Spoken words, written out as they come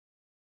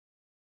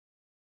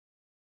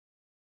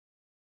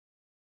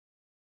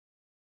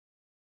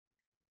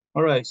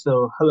All right,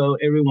 so hello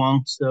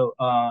everyone.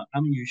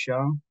 I'm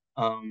Yuxiang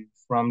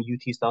from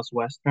UT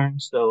Southwestern.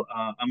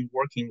 I'm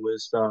working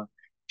with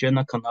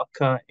Jenna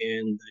Konopka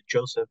and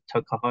Joseph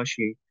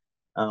Takahashi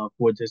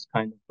for this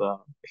kind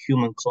of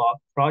human clock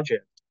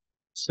project.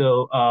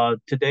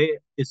 Today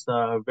is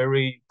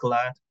very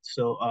glad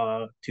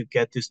to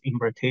get this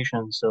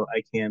invitation so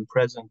I can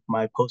present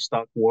my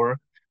postdoc work,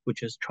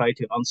 which is try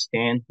to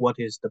understand what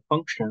is the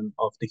function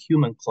of the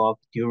human clock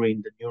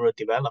during the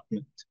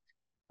neurodevelopment.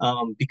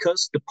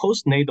 Because the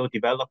postnatal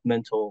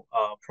developmental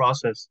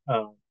process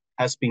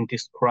has been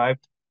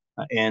described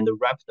and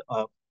wrapped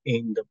up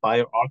in the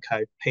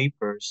bioRxiv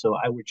paper, so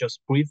I will just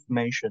brief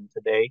mention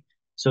today.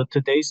 So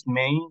today's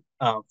main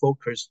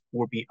focus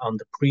will be on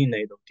the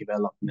prenatal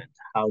development,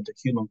 how the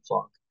human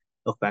clock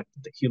affect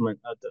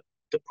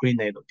the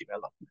prenatal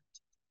development.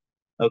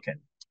 Okay,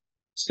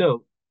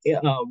 so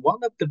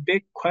one of the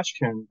big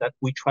questions that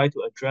we try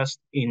to address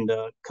in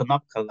the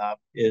Konopka lab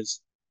is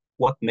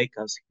what makes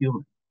us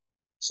human.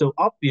 So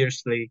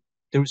obviously,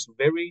 there's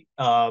very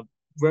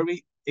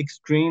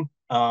extreme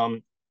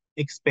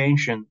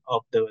expansion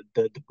of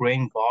the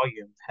brain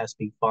volume has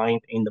been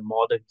found in the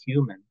modern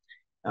human,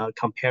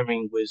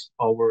 comparing with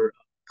our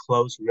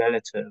close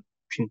relative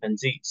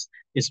chimpanzees,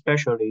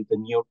 especially the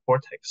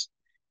neocortex.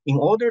 In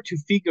order to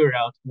figure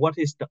out what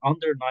is the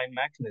underlying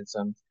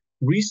mechanism,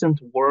 recent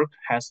work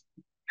has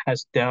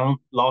done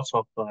lots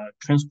of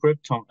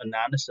transcriptome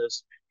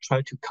analysis,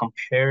 try to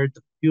compare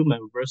the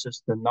human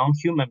versus the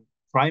non-human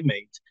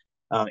primate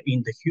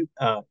in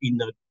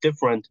the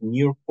different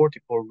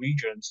neurocortical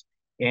regions.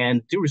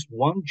 And there is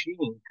one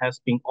gene has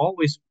been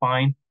always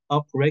find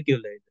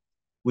upregulated,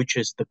 which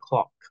is the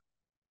clock.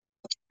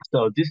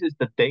 So this is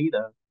the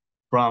data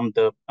from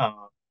the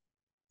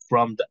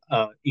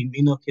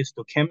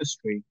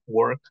immunohistochemistry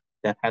work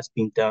that has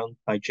been done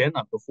by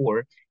Jenna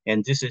before.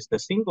 And this is the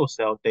single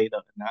cell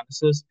data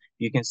analysis.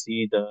 You can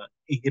see the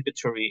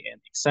inhibitory and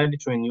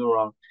excitatory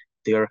neuron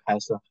there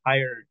has a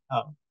higher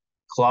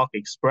clock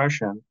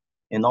expression.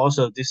 And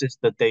also this is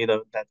the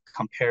data that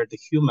compare the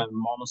human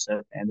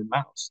monocyte and the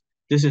mouse.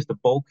 This is the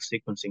bulk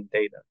sequencing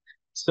data.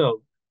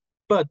 So,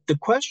 but the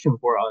question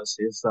for us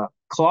is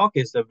clock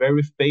is a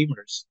very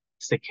famous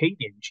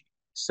circadian gene.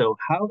 So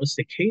how a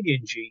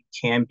circadian gene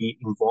can be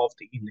involved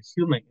in the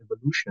human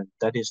evolution?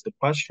 That is the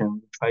question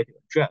we try to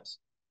address.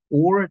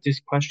 Or this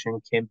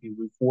question can be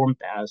reformed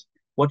as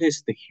what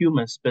is the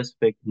human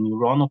specific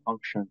neuronal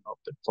function of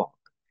the clock?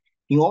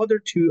 In order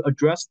to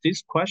address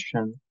this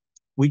question,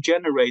 we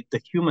generate the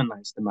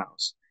humanized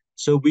mouse.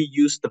 So we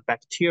use the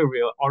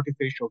bacterial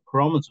artificial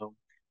chromosome.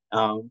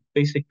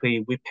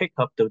 Basically, we pick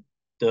up the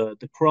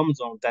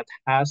chromosome that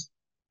has,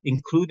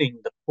 including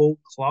the whole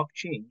clock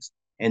genes,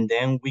 and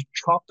then we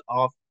chopped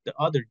off the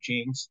other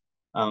genes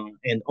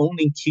and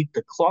only keep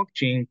the clock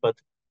gene, but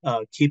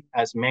keep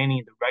as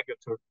many the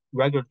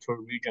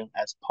regulatory region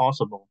as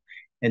possible.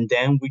 And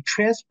then we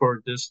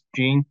transfer this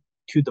gene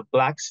to the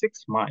black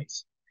 6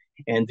 mice.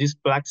 And these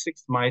black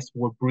 6 mice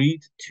will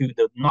breed to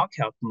the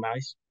knockout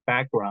mice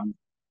background.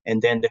 And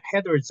then the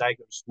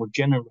heterozygotes will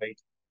generate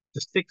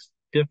the 6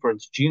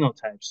 different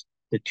genotypes.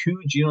 The 2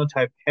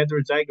 genotype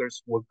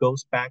heterozygotes will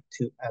goes back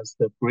to as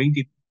the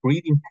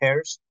breeding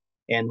pairs,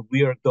 and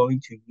we are going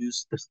to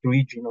use the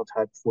 3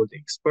 genotype for the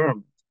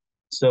experiment.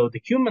 So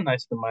the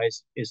humanized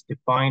mice is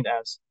defined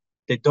as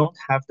they don't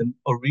have the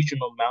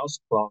original mouse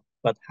clock,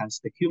 but has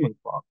the human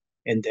clock,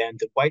 and then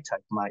the white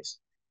type mice.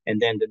 And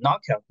then the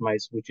knockout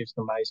mice, which is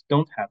the mice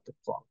don't have the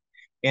clock.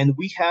 And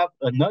we have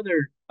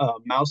another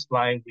mouse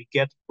line we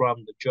get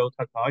from the Joe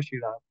Takahashi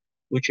lab,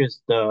 which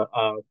is the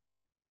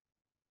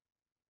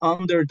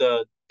under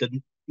the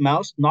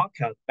mouse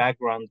knockout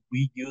background,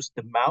 we use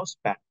the mouse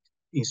back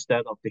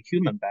instead of the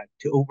human back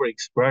to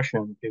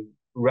overexpression to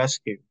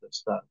rescue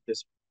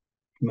this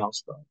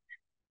mouse line.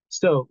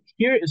 So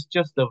here is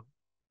just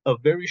a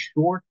very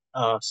short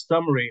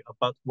summary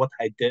about what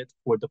I did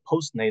for the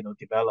postnatal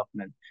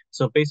development.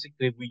 So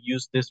basically, we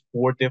use this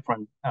 4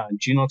 different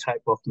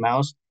genotype of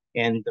mouse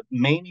and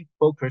mainly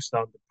focused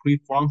on the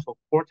prefrontal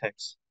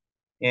cortex.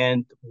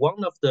 And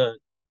one of the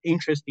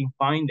interesting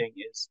finding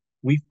is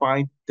we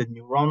find the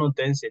neuronal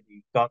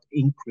density got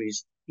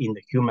increased in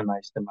the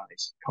humanized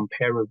mice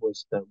compared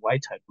with the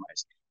white type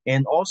mice.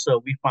 And also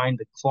we find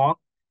the clock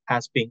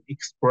has been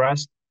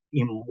expressed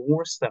in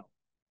more cells.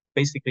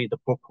 Basically, the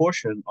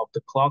proportion of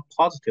the clock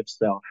positive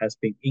cell has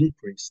been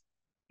increased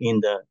in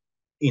the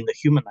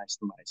humanized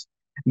mice.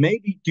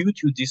 Maybe due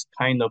to this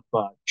kind of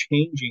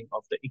changing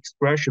of the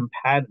expression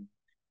pattern,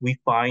 we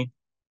find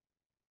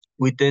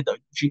we did the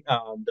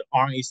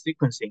RNA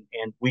sequencing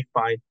and we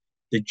find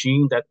the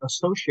gene that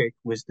associate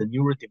with the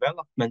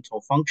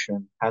neurodevelopmental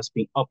function has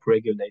been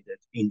upregulated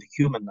in the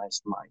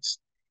humanized mice.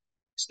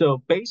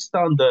 So based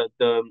on the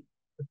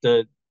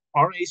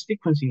RNA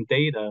sequencing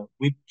data,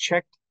 we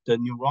checked the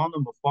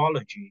neuronal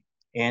morphology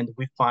and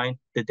we find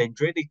the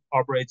dendritic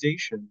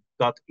arborization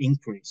got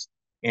increased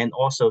and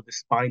also the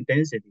spine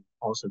density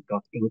also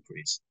got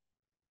increased.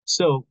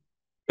 So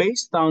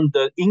based on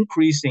the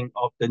increasing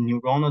of the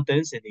neuronal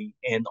density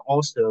and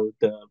also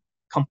the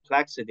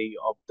complexity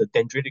of the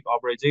dendritic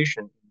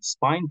organization in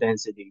spine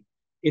density,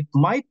 it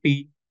might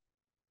be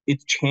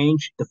it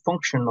changed the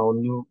functional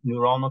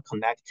neuronal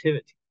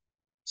connectivity.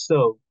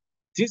 So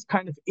this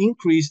kind of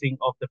increasing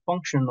of the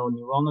functional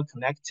neuronal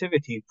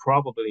connectivity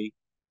probably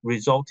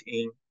result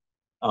in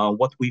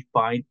what we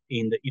find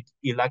in the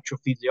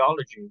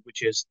electrophysiology,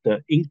 which is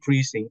the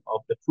increasing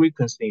of the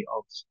frequency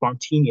of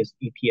spontaneous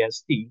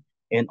EPSD.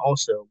 And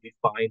also we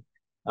find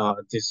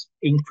this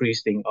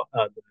increasing of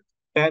the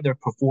better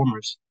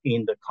performance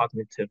in the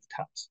cognitive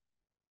tests.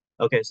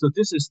 Okay, so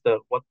this is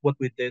what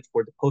we did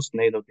for the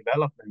postnatal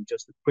development,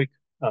 just a quick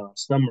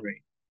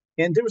summary.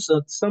 And there's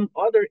some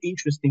other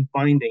interesting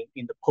finding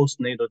in the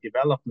postnatal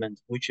development,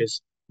 which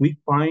is we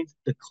find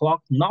the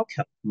clock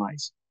knockout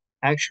mice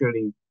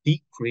actually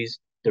decrease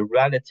the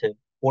relative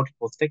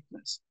cortical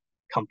thickness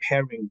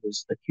comparing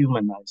with the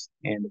humanized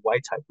and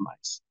wild-type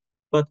mice.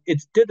 But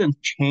it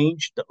didn't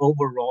change the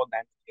overall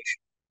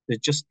navigation.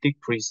 It's just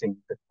decreasing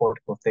the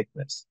cortical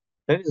thickness.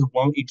 That is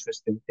one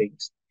interesting thing.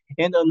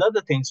 And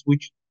another thing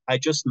which I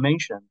just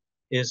mentioned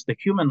is the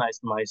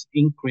humanized mice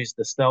increase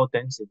the cell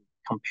density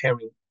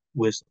comparing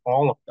with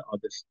all of the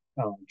other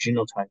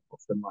genotype of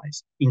the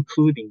mice,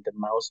 including the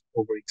mouse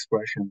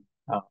overexpression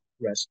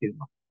rescue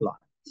line.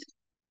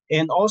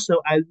 And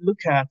also, I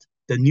look at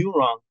the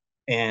neuron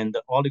and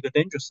the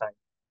oligodendrocyte,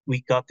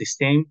 we got the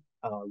same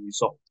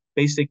result.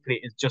 Basically,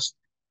 it's just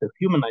the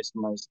humanized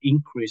mice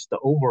increase the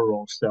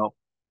overall cell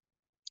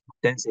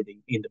density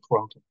in the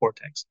frontal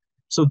cortex.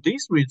 So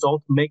these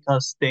results make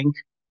us think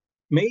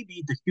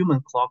maybe the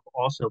human clock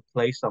also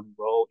plays some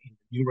role in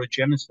the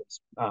neurogenesis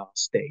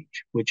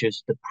stage, which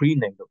is the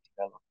prenatal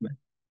development.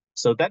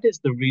 So that is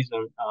the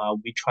reason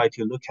we try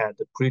to look at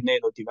the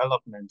prenatal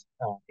development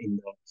in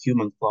the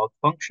human clock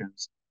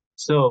functions.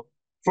 So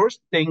first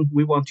thing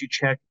we want to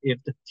check if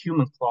the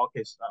human clock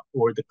is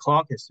or the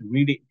clock is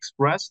really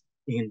expressed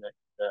in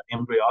the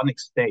embryonic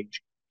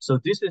stage. So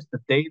this is the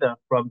data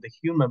from the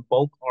human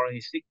bulk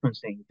RNA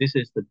sequencing. This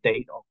is the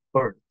date of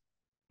birth.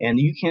 And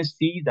you can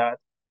see that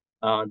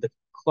the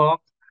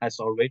clock has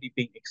already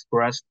been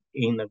expressed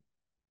in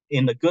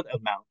a good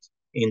amount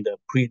in the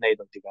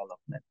prenatal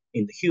development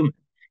in the human.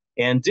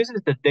 And this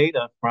is the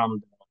data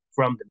from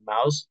the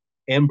mouse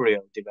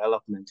embryo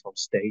developmental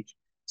stage.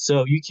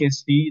 So you can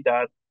see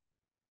that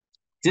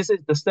this is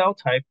the cell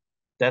type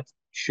that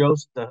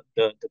shows the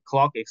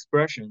clock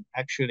expression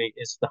actually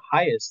is the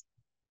highest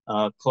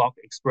clock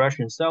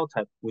expression cell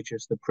type, which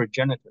is the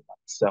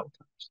progenitor-like cell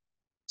types.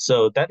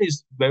 So that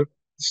is very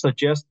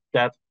suggests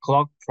that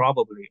clock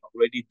probably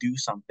already do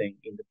something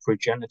in the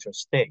progenitor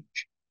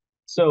stage.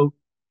 So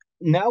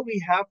now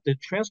we have the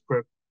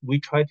transcript.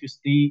 We try to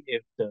see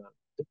if the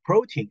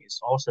protein is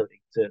also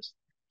exists.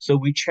 So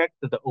we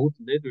checked the old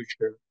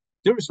literature.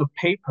 There is a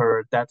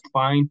paper that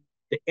find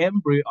the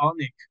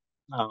embryonic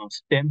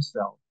stem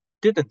cell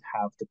didn't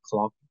have the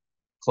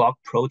clock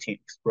protein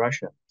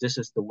expression. This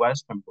is the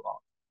Western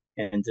blot,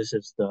 and this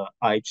is the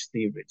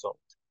IHC result.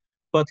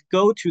 But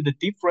go to the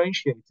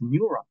differentiated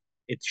neuron,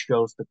 it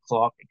shows the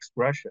clock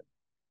expression.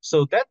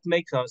 So that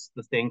makes us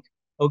to think,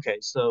 okay,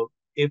 so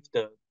if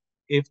the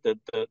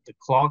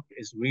clock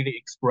is really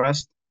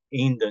expressed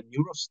in the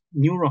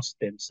neural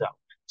stem cell,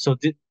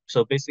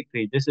 so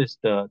basically this is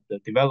the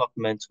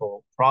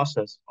developmental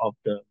process of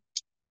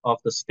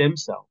the stem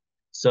cell.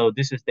 So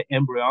this is the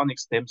embryonic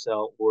stem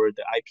cell or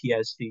the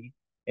iPSC,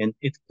 and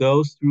it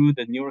goes through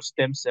the neural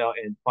stem cell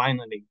and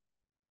finally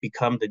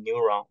become the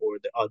neuron or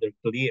the other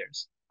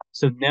glias.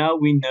 So now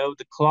we know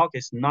the clock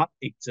is not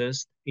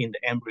exist in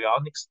the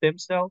embryonic stem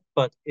cell,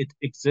 but it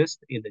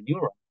exists in the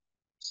neuron.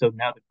 So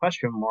now the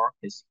question mark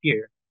is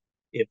here,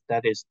 if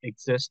that is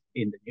exist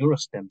in the neural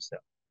stem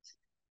cell.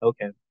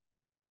 Okay.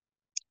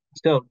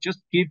 So just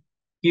give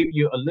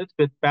you a little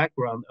bit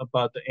background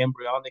about the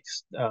embryonic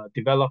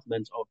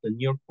development of the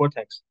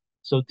neocortex.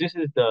 So this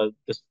is the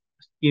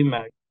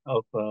schema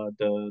of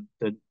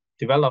the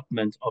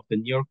development of the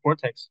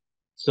neocortex.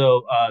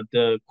 So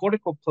the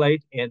cortical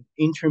plate and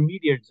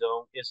intermediate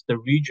zone is the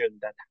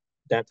region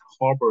that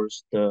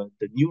harbors the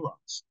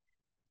neurons,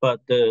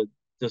 but the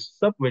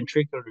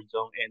subventricular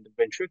zone and the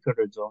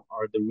ventricular zone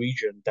are the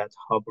region that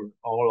harbor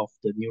all of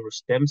the neural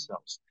stem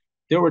cells.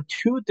 There were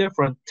two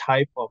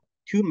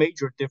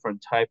major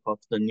different type of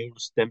the neural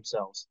stem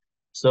cells.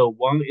 So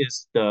one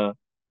is the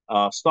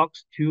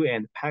SOX2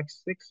 and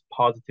PAX6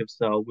 positive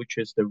cell, which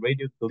is the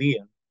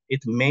radioglia.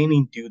 It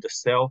mainly do the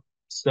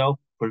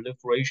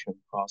self-proliferation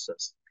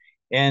process.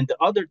 And the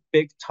other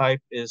big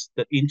type is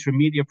the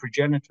intermediate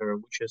progenitor,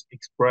 which is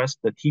expressed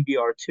the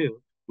TBR2,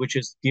 which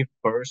is give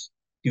birth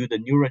to the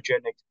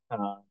neurogenic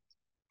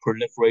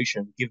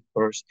proliferation, give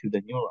birth to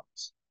the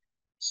neurons.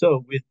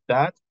 So with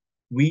that,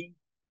 we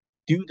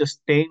do the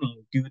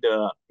staining, do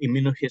the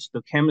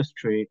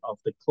immunohistochemistry of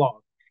the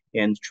clock,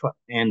 and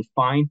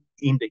find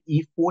in the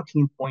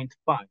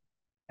E14.5,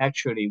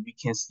 actually we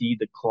can see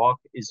the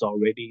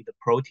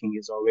protein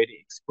is already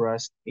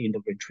expressed in the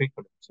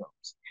ventricular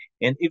zones.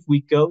 And if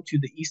we go to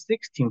the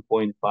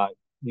E16.5,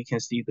 we can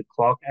see the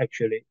clock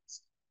actually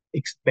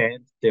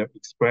expand their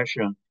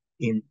expression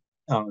in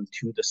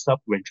to the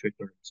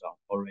subventricular zone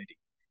already.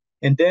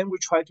 And then we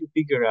try to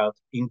figure out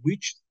in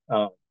which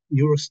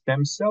neural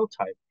stem cell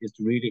type is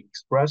really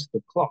expressed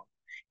the clock.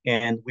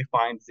 And we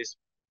find this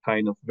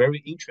kind of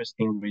very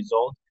interesting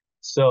result.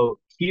 So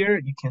here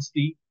you can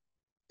see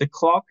the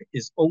clock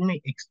is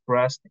only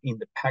expressed in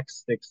the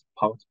PAX6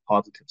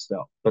 positive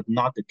cell, but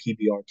not the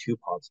TBR2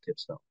 positive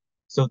cell.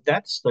 So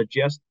that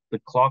suggests the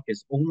clock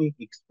is only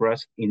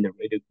expressed in the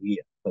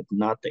radioglia, but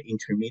not the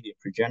intermediate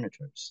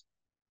progenitors.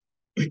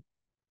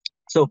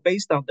 So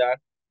based on that,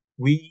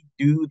 we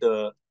do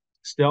the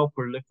cell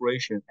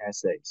proliferation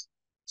assays.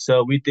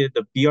 So we did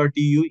the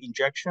BRDU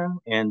injection,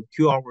 and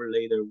 2 hours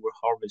later, we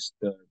harvest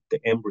the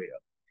embryo.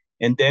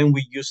 And then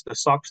we use the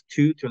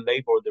SOX2 to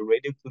label the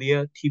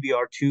radioglia,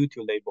 TBR2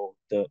 to label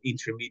the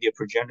intermediate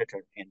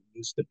progenitor, and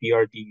use the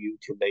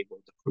BRDU to label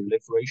the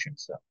proliferation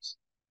cells.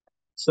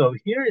 So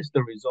here is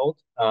the result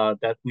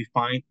that we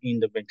find in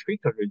the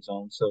ventricular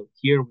zone. So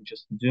here we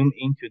just zoom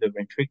into the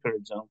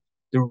ventricular zone.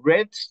 The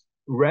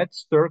red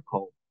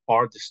circle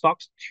are the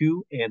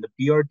SOX2 and the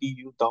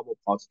BRDU double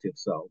positive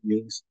cell,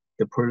 means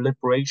the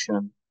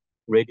proliferation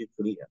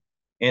radioglia.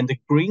 And the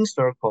green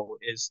circle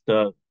is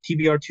the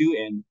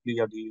TBR2 and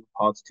BRDU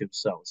positive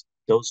cells.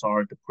 Those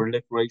are the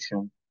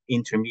proliferation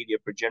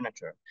intermediate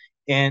progenitor.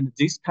 And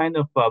this kind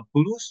of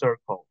blue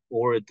circle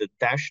or the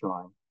dashed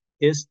line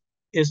is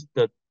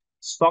the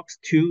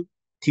SOX2,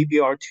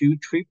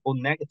 TBR2 triple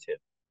negative,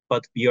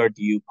 but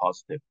BRDU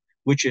positive,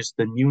 which is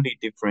the newly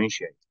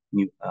differentiated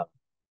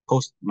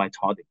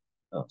post-mitotic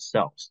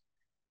cells.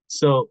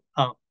 So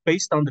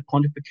based on the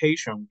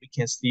quantification, we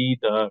can see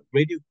the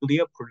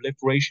radioglia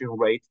proliferation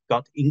rate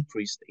got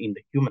increased in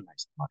the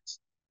humanized mice,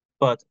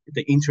 but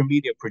the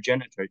intermediate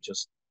progenitor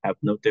just have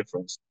no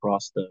difference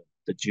across the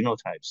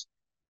genotypes.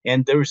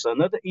 And there is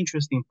another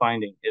interesting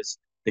finding is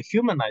the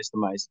humanized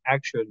mice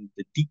actually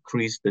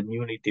decrease the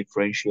newly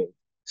differentiated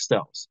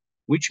cells,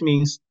 which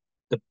means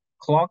the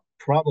clock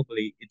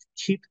probably it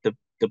keep the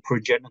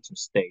progenitor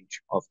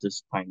stage of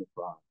this kind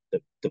of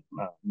the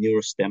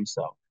neural stem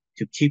cell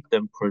to keep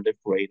them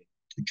proliferating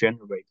to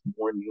generate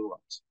more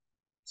neurons.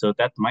 So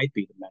that might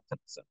be the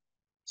mechanism.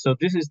 So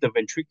this is the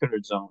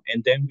ventricular zone,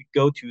 and then we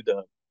go to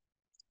the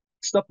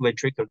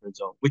subventricular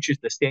zone, which is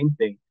the same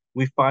thing.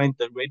 We find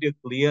the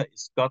radioglia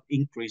is got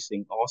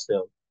increasing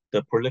also.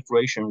 The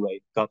proliferation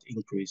rate got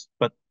increased,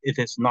 but it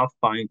is not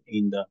found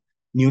in the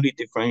newly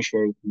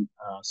differentiated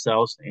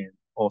cells and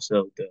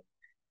also the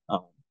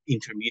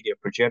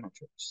intermediate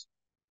progenitors.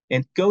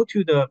 And go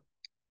to the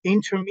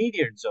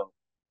intermediate zone,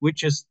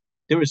 which is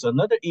there is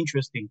another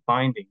interesting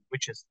finding,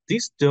 which is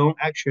this zone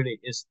actually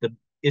is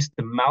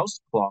the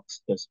mouse clock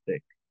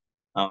specific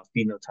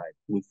phenotype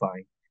we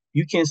find.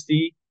 You can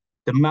see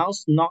the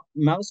mouse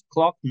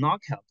clock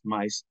knockout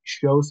mice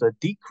shows a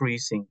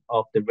decreasing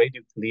of the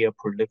radioglia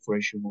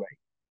proliferation rate,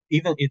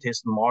 even it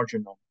is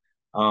marginal,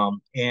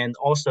 and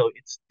also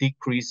it's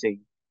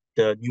decreasing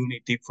the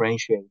newly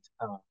differentiated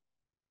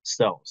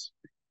cells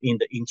in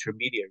the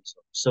intermediate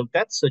zone. So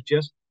that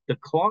suggests the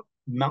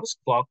mouse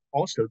clock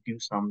also do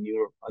some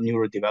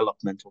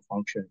neurodevelopmental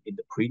function in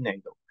the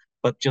prenatal,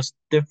 but just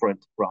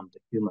different from the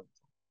human.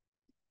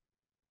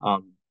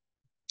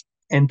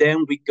 And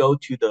then we go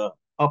to the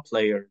up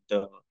layer,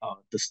 the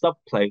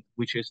subplate,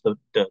 which is the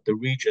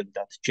region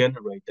that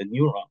generate the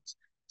neurons.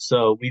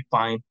 So we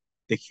find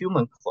the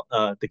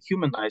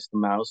humanized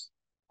mouse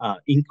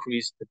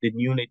increased the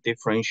newly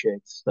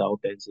differentiated cell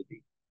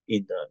density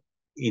in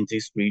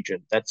this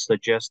region. That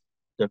suggests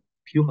the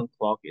human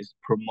clock is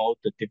promote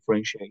the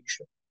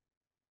differentiation.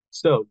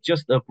 So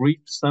just a brief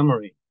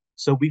summary.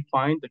 So we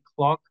find the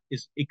clock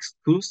is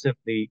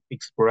exclusively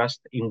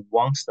expressed in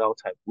one cell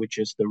type, which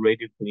is the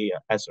radioglia,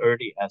 as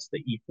early as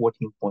the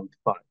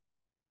E14.5.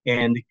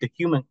 And the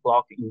human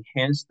clock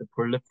enhanced the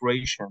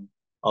proliferation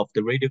of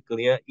the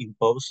radioglia in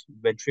both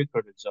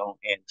ventricular zone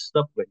and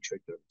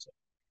subventricular zone.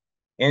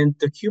 And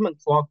the human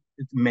clock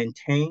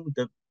maintained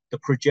the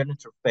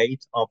progenitor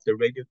fate of the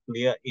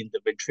radioglia in the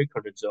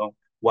ventricular zone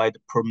while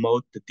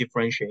promote the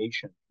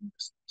differentiation in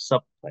the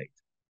subplate.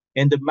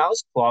 And the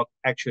mouse clock,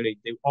 actually,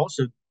 they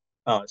also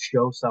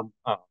show some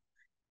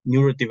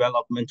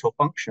neurodevelopmental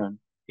function.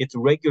 It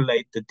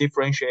regulates the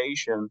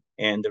differentiation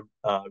and the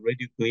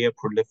radioglia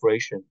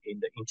proliferation in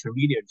the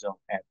intermediate zone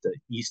at the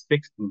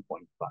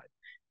E16.5.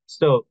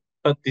 So,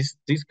 but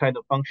this kind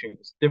of function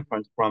is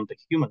different from the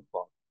human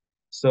clock.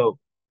 So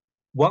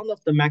one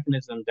of the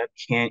mechanisms that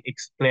can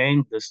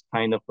explain this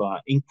kind of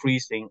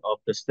increasing of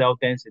the cell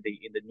density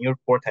in the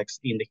neocortex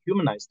in the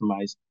humanized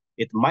mice,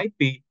 it might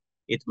be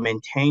it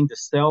maintained the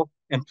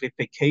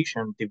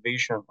self-amplification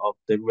division of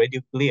the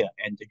radioglia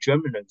and the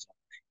germinal zone,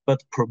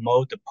 but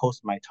promote the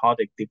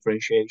post-mitotic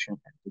differentiation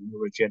at the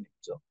neurogenic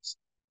zones.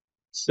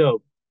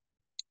 So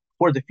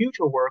for the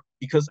future work,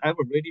 because I've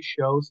already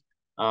showed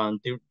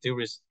there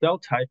is cell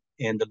type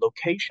and the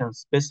location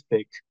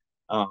specific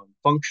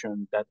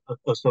function that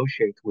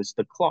associate with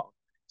the clock.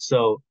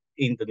 So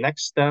in the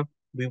next step,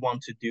 we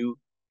want to do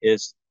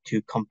is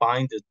to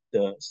combine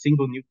the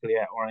single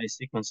nuclear RNA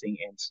sequencing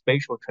and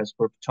spatial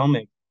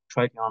transcriptomic,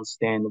 try to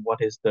understand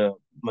what is the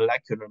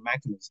molecular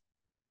mechanism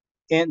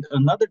And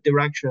another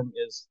direction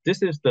is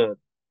this is the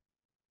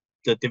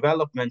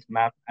development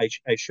map I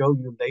showed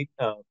you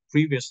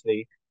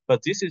previously,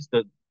 but this is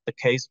the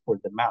case for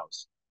the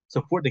mouse.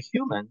 So for the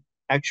human,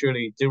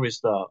 actually there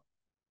is a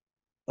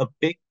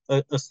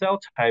cell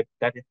type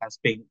that it has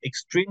been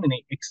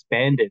extremely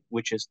expanded,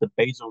 which is the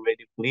basal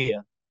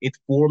radioglia. It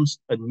forms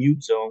a new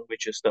zone,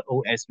 which is the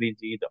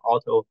OSVZ, the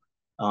auto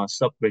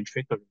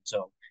subventricular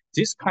zone.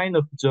 This kind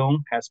of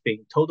zone has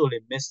been totally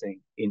missing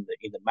in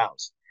the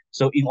mouse.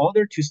 So in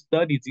order to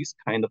study this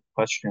kind of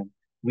question,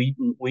 we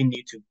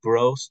need to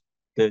browse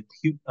the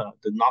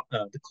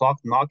clock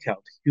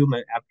knockout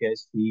human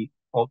FPSC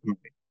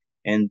ultimately,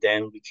 and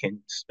then we can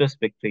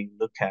specifically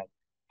look at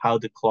how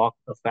the clock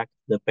affects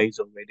the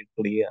basal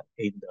radioglia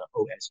in the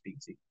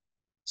OSBZ.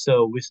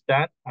 So with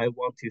that, I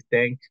want to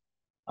thank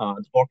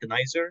the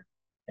organizer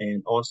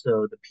and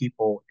also the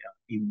people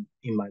in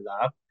my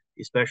lab,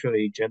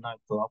 especially Jenna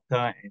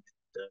Glopka and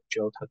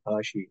Joe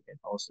Takashi and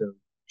also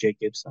Jay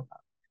Gibson,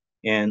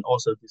 and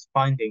also this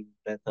finding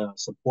that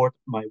support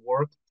my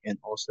work and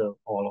also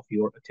all of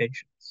your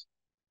attentions.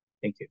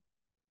 Thank you.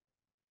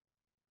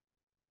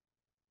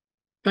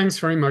 Thanks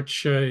very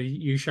much,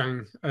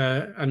 Yuxiang.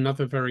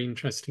 Another very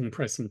interesting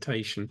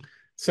presentation.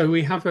 So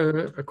we have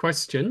a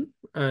question,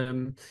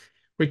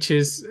 which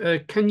is,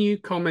 can you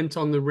comment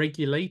on the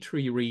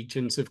regulatory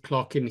regions of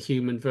clock in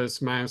human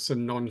versus mouse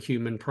and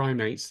non-human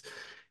primates?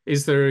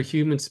 Is there a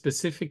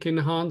human-specific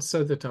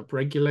enhancer that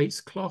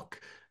upregulates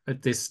clock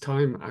at this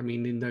time? I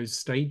mean, in those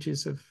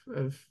stages of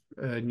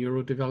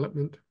neural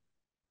development?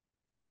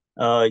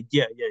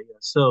 Yeah.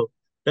 So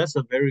that's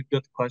a very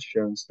good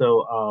question.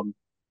 So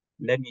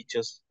let me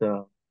just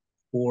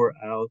pour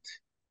out.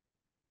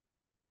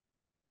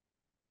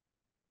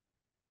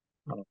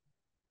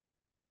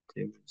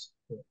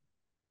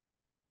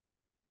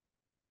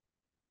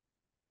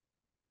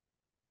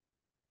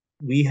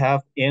 We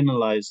have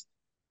analyzed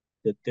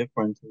the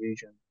different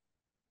regions.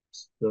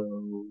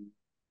 So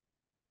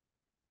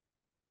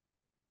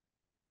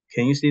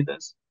can you see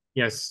this?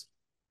 Yes.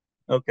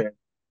 Okay.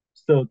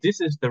 So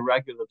this is the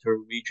regulatory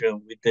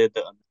region we did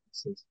the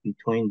analysis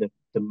between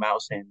the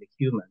mouse and the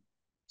human.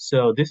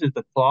 So this is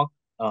the clock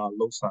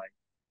loci.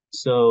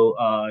 So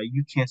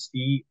you can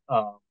see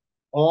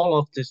all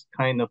of this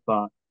kind of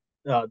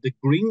the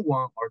green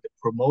one are the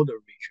promoter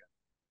region,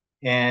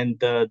 and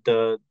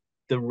the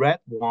red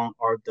one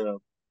are the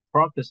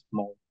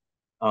proximal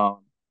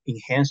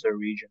enhancer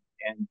region,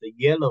 and the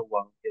yellow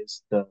one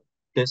is the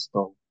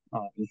distal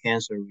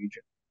enhancer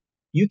region.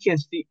 You can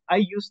see I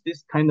use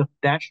this kind of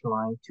dashed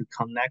line to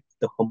connect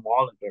the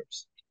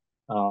homologous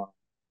uh,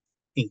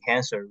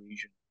 enhancer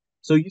region.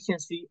 So you can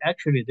see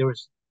actually there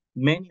is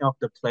many of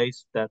the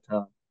place that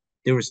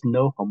there is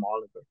no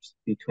homologous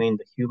between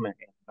the human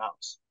and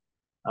mouse.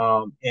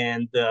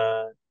 And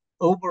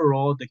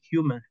overall, the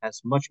human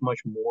has much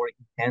more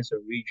enhancer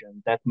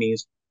region. That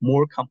means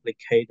more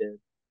complicated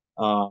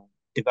uh,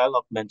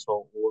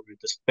 developmental or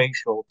the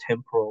spatial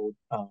temporal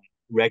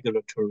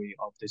regulatory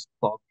of these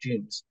clock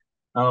genes.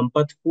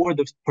 But for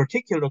the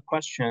particular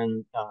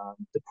question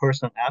the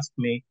person asked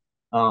me,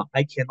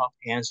 I cannot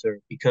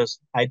answer because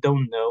I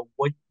don't know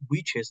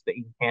which is the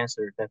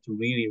enhancer that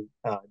really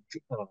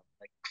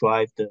like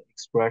drive the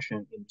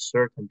expression in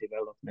certain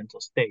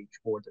developmental stage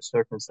or the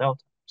certain cell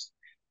types.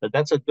 But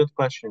that's a good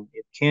question.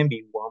 It can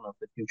be one of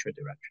the future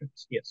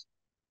directions. Yes.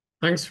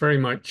 Thanks very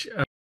much.